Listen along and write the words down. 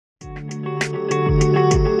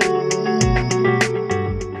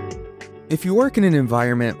If you work in an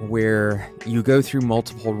environment where you go through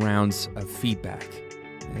multiple rounds of feedback,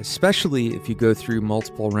 especially if you go through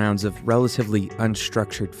multiple rounds of relatively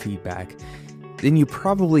unstructured feedback, then you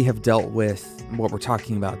probably have dealt with what we're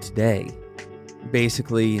talking about today.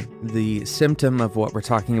 Basically, the symptom of what we're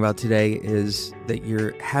talking about today is that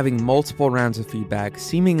you're having multiple rounds of feedback,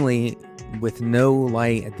 seemingly with no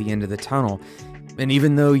light at the end of the tunnel. And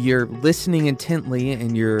even though you're listening intently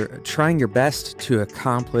and you're trying your best to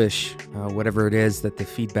accomplish whatever it is that the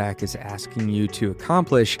feedback is asking you to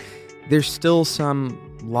accomplish, there's still some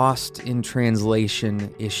lost in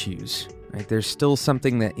translation issues, right? There's still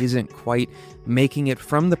something that isn't quite making it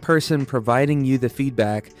from the person providing you the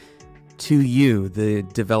feedback to you, the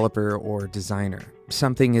developer or designer.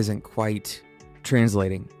 Something isn't quite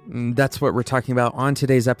translating. That's what we're talking about on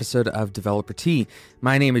today's episode of Developer Tea.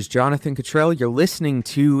 My name is Jonathan Cottrell. You're listening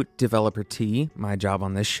to Developer Tea. My job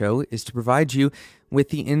on this show is to provide you with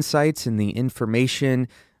the insights and the information,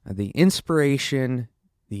 the inspiration,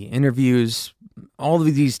 the interviews, all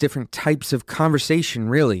of these different types of conversation,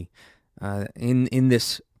 really, in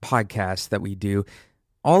this podcast that we do.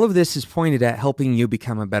 All of this is pointed at helping you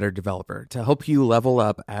become a better developer, to help you level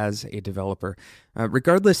up as a developer.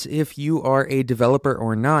 Regardless if you are a developer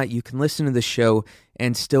or not, you can listen to the show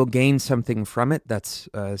and still gain something from it. That's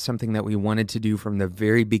something that we wanted to do from the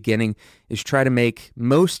very beginning, is try to make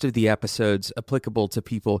most of the episodes applicable to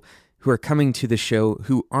people who are coming to the show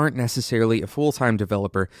who aren't necessarily a full-time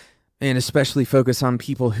developer, and especially focus on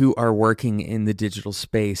people who are working in the digital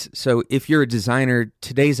space. So if you're a designer,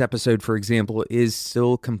 today's episode, for example, is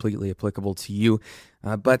still completely applicable to you.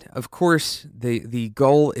 But of course, the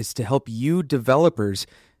goal is to help you developers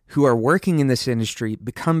who are working in this industry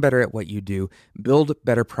become better at what you do, build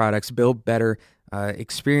better products, build better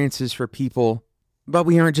experiences for people. But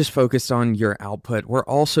we aren't just focused on your output. We're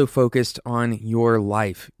also focused on your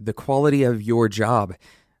life, the quality of your job,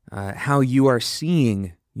 how you are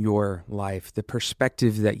seeing your life, the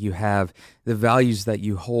perspective that you have, the values that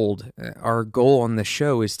you hold. Our goal on the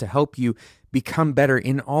show is to help you become better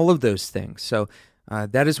in all of those things. So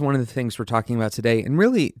that is one of the things we're talking about today. And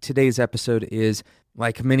really, today's episode is,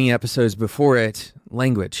 like many episodes before it,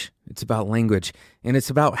 language. It's about language. And it's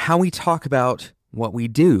about how we talk about what we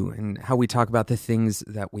do and how we talk about the things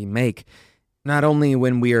that we make. Not only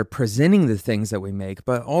when we are presenting the things that we make,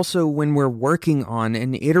 but also when we're working on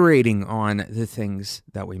and iterating on the things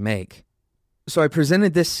that we make. So I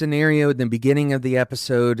presented this scenario at the beginning of the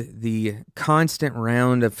episode, the constant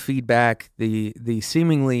round of feedback, the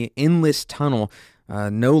seemingly endless tunnel,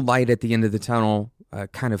 no light at the end of the tunnel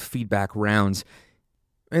kind of feedback rounds.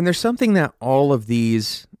 And there's something that all of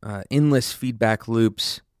these endless feedback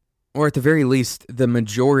loops, or at the very least, the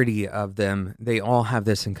majority of them, they all have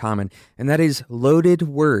this in common, and that is loaded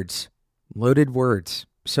words. Loaded words.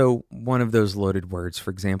 So one of those loaded words,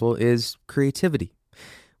 for example, is creativity.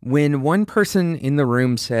 When one person in the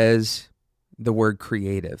room says the word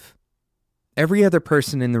creative, every other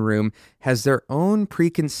person in the room has their own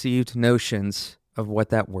preconceived notions of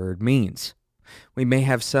what that word means. We may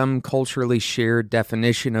have some culturally shared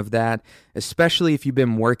definition of that, especially if you've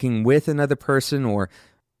been working with another person, or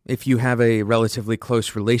if you have a relatively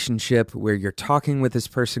close relationship where you're talking with this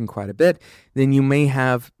person quite a bit, then you may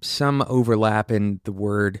have some overlap in the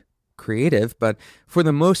word creative. But for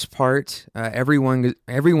the most part, everyone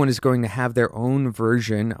is going to have their own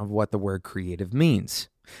version of what the word creative means.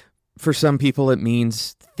 For some people, it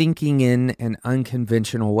means thinking in an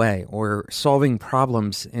unconventional way or solving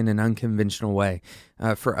problems in an unconventional way.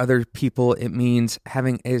 For other people, it means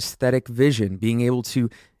having aesthetic vision, being able to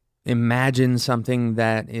imagine something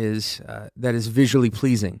that is visually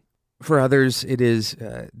pleasing. For others, it is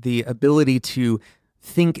the ability to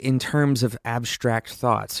think in terms of abstract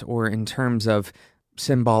thoughts or in terms of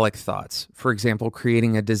symbolic thoughts. For example,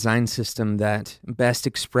 creating a design system that best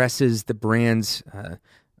expresses the brand's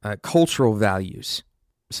cultural values.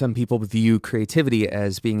 Some people view creativity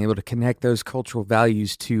as being able to connect those cultural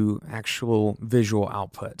values to actual visual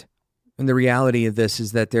output. And the reality of this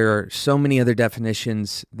is that there are so many other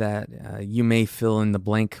definitions that you may fill in the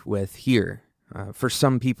blank with here. For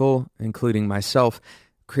some people, including myself,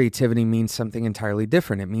 creativity means something entirely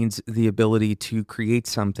different. It means the ability to create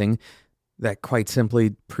something that quite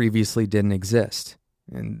simply previously didn't exist.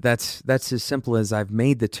 And that's as simple as I've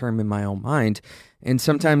made the term in my own mind. And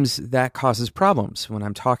sometimes that causes problems when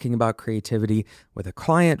I'm talking about creativity with a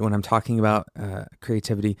client, when I'm talking about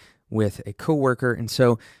creativity with a coworker. And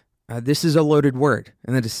so this is a loaded word,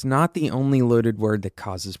 and that it's not the only loaded word that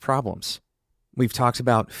causes problems. We've talked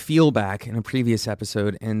about feelback in a previous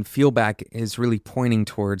episode, and feelback is really pointing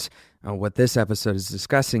towards what this episode is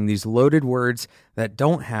discussing, these loaded words that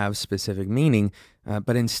don't have specific meaning,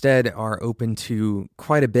 but instead are open to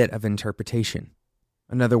quite a bit of interpretation.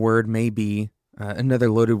 Another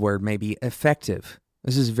loaded word may be effective.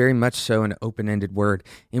 This is very much so an open-ended word.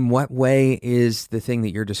 In what way is the thing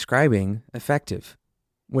that you're describing effective?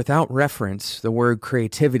 Without reference, the word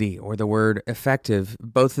creativity or the word effective,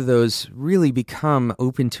 both of those really become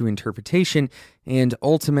open to interpretation. And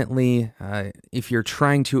ultimately, if you're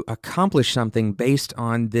trying to accomplish something based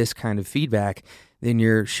on this kind of feedback, then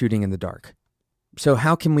you're shooting in the dark. So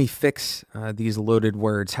how can we fix these loaded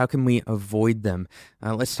words? How can we avoid them?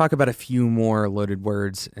 Let's talk about a few more loaded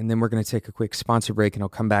words, and then we're going to take a quick sponsor break, and I'll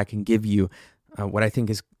come back and give you what I think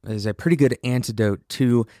is a pretty good antidote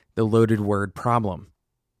to the loaded word problem.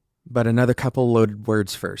 But another couple loaded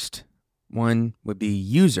words first. One would be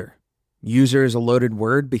user. User is a loaded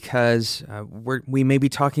word because we may be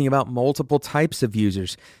talking about multiple types of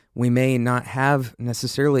users. We may not have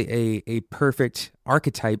necessarily a perfect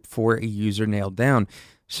archetype for a user nailed down.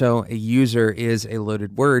 So a user is a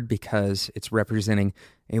loaded word because it's representing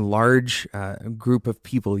a large group of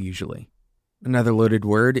people usually. Another loaded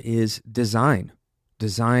word is design.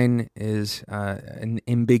 Design is an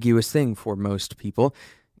ambiguous thing for most people.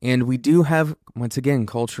 And we do have, once again,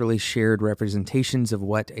 culturally shared representations of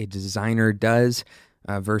what a designer does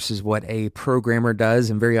versus what a programmer does.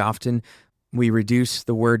 And very often we reduce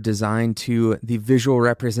the word design to the visual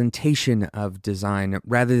representation of design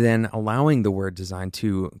rather than allowing the word design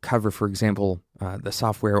to cover, for example, the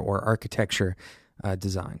software or architecture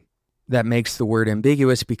design. That makes the word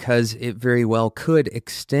ambiguous because it very well could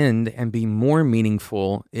extend and be more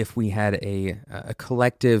meaningful if we had a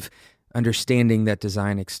collective understanding that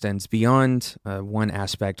design extends beyond one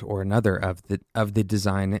aspect or another of the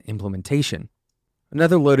design implementation.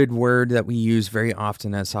 Another loaded word that we use very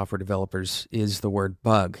often as software developers is the word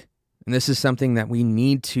bug. And this is something that we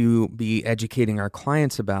need to be educating our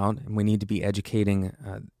clients about, and we need to be educating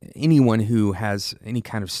anyone who has any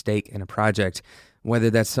kind of stake in a project, whether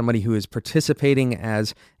that's somebody who is participating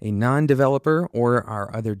as a non-developer or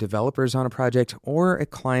are other developers on a project, or a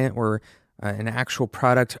client or an actual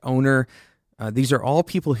product owner. These are all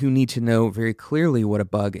people who need to know very clearly what a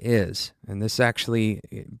bug is. And this actually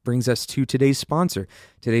brings us to today's sponsor.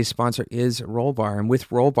 Today's sponsor is Rollbar. And with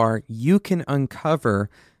Rollbar, you can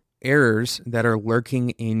uncover errors that are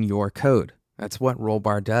lurking in your code. That's what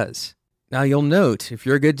Rollbar does. Now, you'll note, if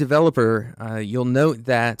you're a good developer, you'll note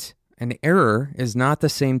that an error is not the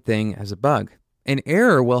same thing as a bug. An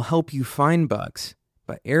error will help you find bugs,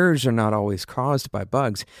 but errors are not always caused by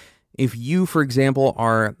bugs. If you, for example,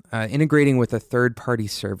 are integrating with a third-party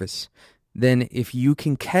service, then if you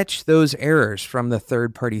can catch those errors from the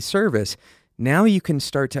third-party service, now you can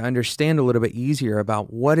start to understand a little bit easier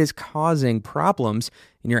about what is causing problems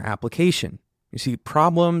in your application. You see,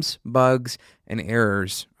 problems, bugs, and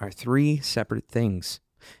errors are three separate things.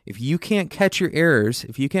 If you can't catch your errors,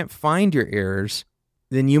 if you can't find your errors,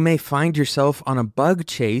 then you may find yourself on a bug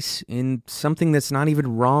chase in something that's not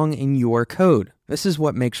even wrong in your code. This is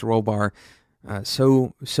what makes Rollbar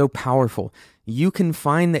so powerful. You can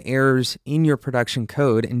find the errors in your production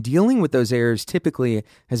code, and dealing with those errors typically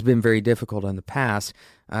has been very difficult in the past.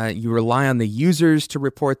 You rely on the users to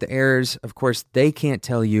report the errors. Of course, they can't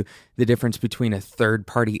tell you the difference between a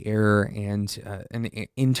third-party error and an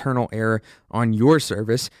internal error on your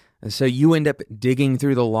service. And so you end up digging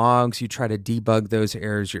through the logs. You try to debug those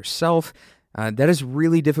errors yourself. That is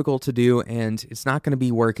really difficult to do, and it's not going to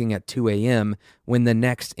be working at 2 a.m. when the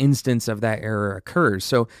next instance of that error occurs.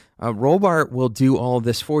 So Rollbar will do all of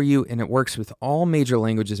this for you, and it works with all major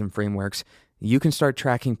languages and frameworks. You can start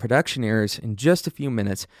tracking production errors in just a few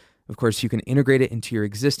minutes. Of course, you can integrate it into your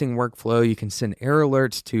existing workflow. You can send error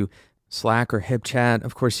alerts to Slack or HipChat.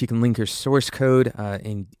 Of course, you can link your source code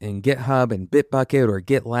in GitHub and Bitbucket or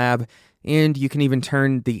GitLab. And you can even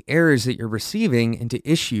turn the errors that you're receiving into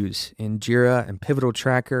issues in Jira and Pivotal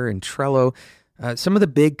Tracker and Trello. Some of the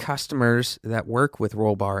big customers that work with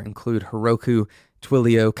Rollbar include Heroku,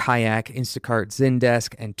 Twilio, Kayak, Instacart,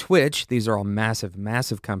 Zendesk, and Twitch. These are all massive,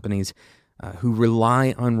 massive companies who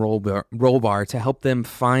rely on Rollbar to help them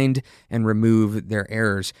find and remove their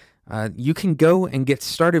errors. You can go and get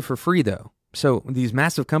started for free, though. So these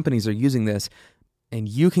massive companies are using this, and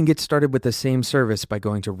you can get started with the same service by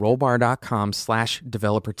going to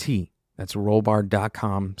rollbar.com/developer-t. That's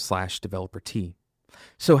rollbar.com/developer-t.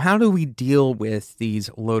 So how do we deal with these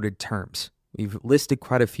loaded terms? We've listed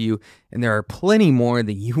quite a few, and there are plenty more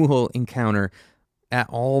that you will encounter at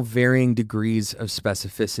all varying degrees of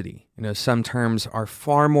specificity. Some terms are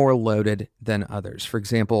far more loaded than others. For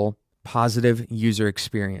example, positive user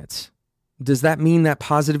experience. Does that mean that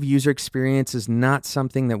positive user experience is not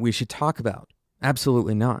something that we should talk about?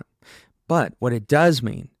 Absolutely not. But what it does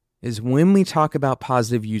mean is when we talk about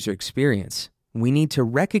positive user experience, we need to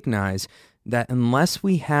recognize that unless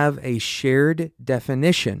we have a shared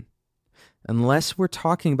definition, unless we're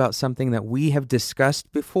talking about something that we have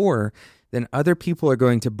discussed before, then other people are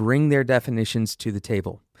going to bring their definitions to the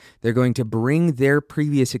table. They're going to bring their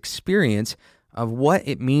previous experience of what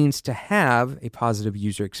it means to have a positive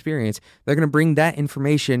user experience. They're going to bring that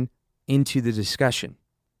information into the discussion.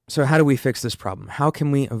 So how do we fix this problem? How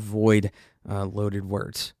can we avoid loaded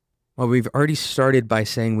words? Well, we've already started by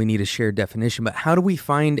saying we need a shared definition, but how do we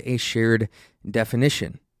find a shared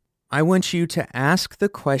definition? I want you to ask the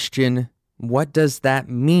question, what does that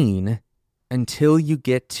mean, until you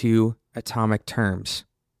get to atomic terms.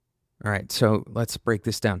 All right, so let's break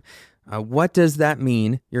this down. What does that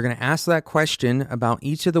mean? You're going to ask that question about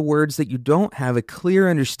each of the words that you don't have a clear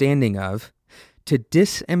understanding of to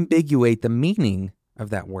disambiguate the meaning of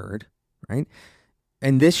that word, right?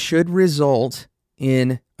 And this should result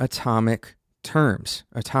in atomic terms,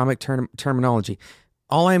 terminology.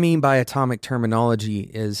 All I mean by atomic terminology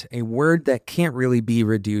is a word that can't really be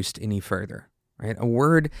reduced any further, right? A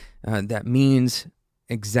word that means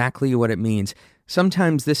exactly what it means.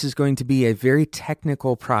 Sometimes this is going to be a very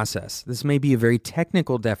technical process. This may be a very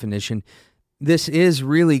technical definition. This is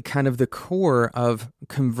really kind of the core of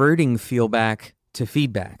converting feelback to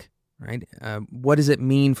feedback, right? What does it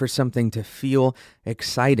mean for something to feel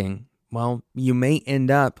exciting? Well, you may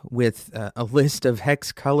end up with a list of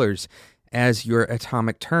hex colors as your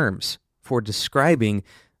atomic terms for describing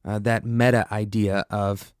that meta idea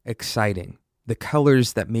of exciting, the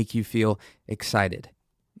colors that make you feel excited.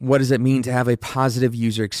 What does it mean to have a positive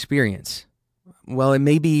user experience? Well, it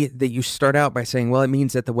may be that you start out by saying, well, it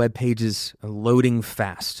means that the web page is loading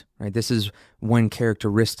fast, right? This is one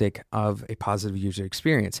characteristic of a positive user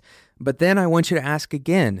experience. But then I want you to ask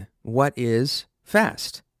again, what is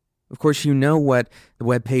fast? Of course, you know what the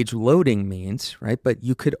web page loading means, right? But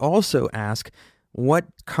you could also ask, what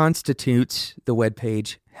constitutes the web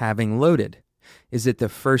page having loaded? Is it the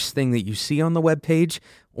first thing that you see on the web page,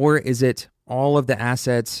 or is it all of the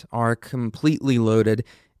assets are completely loaded,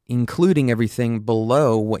 including everything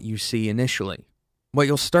below what you see initially? What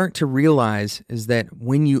you'll start to realize is that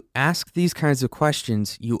when you ask these kinds of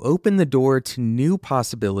questions, you open the door to new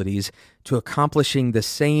possibilities to accomplishing the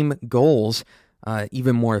same goals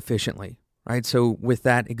even more efficiently, right? So with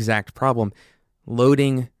that exact problem,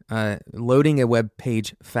 loading a web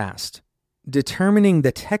page fast. Determining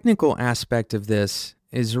the technical aspect of this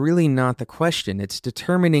is really not the question. It's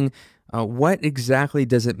determining what exactly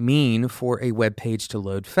does it mean for a web page to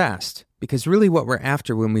load fast? Because really what we're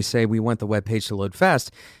after when we say we want the web page to load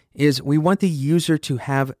fast is we want the user to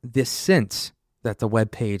have this sense that the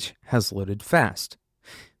web page has loaded fast.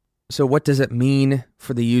 So what does it mean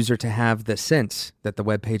for the user to have the sense that the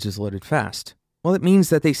web page is loaded fast? Well, it means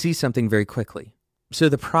that they see something very quickly. So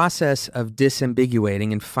the process of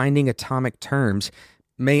disambiguating and finding atomic terms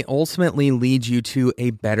may ultimately lead you to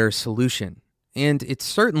a better solution. And it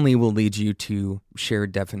certainly will lead you to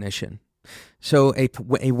shared definition. So a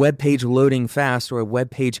web page loading fast, or a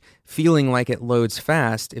web page feeling like it loads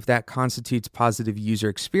fast, if that constitutes positive user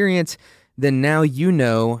experience, then now you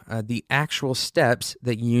know the actual steps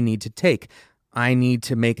that you need to take. I need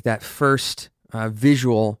to make that first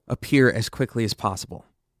visual appear as quickly as possible.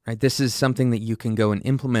 Right? This is something that you can go and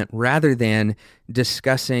implement rather than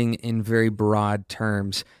discussing in very broad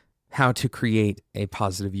terms how to create a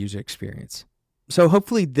positive user experience. So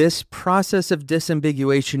hopefully this process of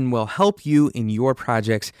disambiguation will help you in your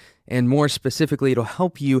projects, and more specifically, it'll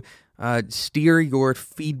help you steer your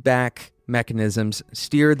feedback mechanisms,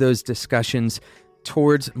 steer those discussions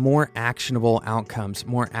towards more actionable outcomes,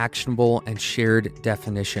 more actionable and shared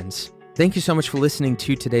definitions. Thank you so much for listening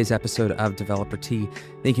to today's episode of Developer Tea.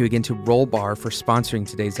 Thank you again to Rollbar for sponsoring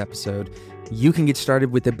today's episode. You can get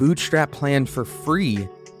started with the Bootstrap plan for free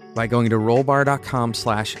by going to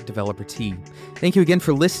rollbar.com/developertea. Thank you again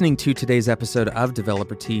for listening to today's episode of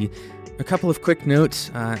Developer Tea. A couple of quick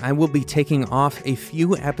notes. I will be taking off a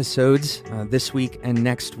few episodes this week and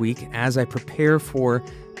next week as I prepare for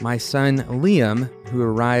my son Liam, who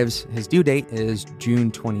arrives, his due date is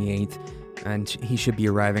June 28th, and he should be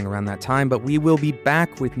arriving around that time. But we will be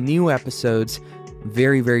back with new episodes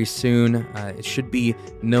very, very soon. It should be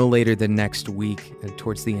no later than next week,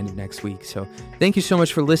 towards the end of next week. So thank you so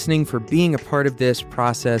much for listening, for being a part of this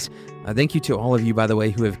process. Thank you to all of you, by the way,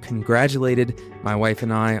 who have congratulated my wife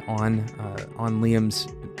and I on Liam's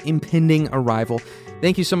impending arrival.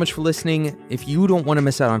 Thank you so much for listening. If you don't want to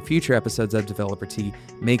miss out on future episodes of Developer Tea,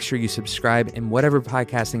 make sure you subscribe in whatever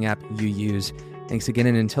podcasting app you use. Thanks again,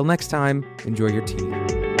 and until next time, enjoy your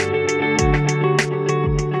tea.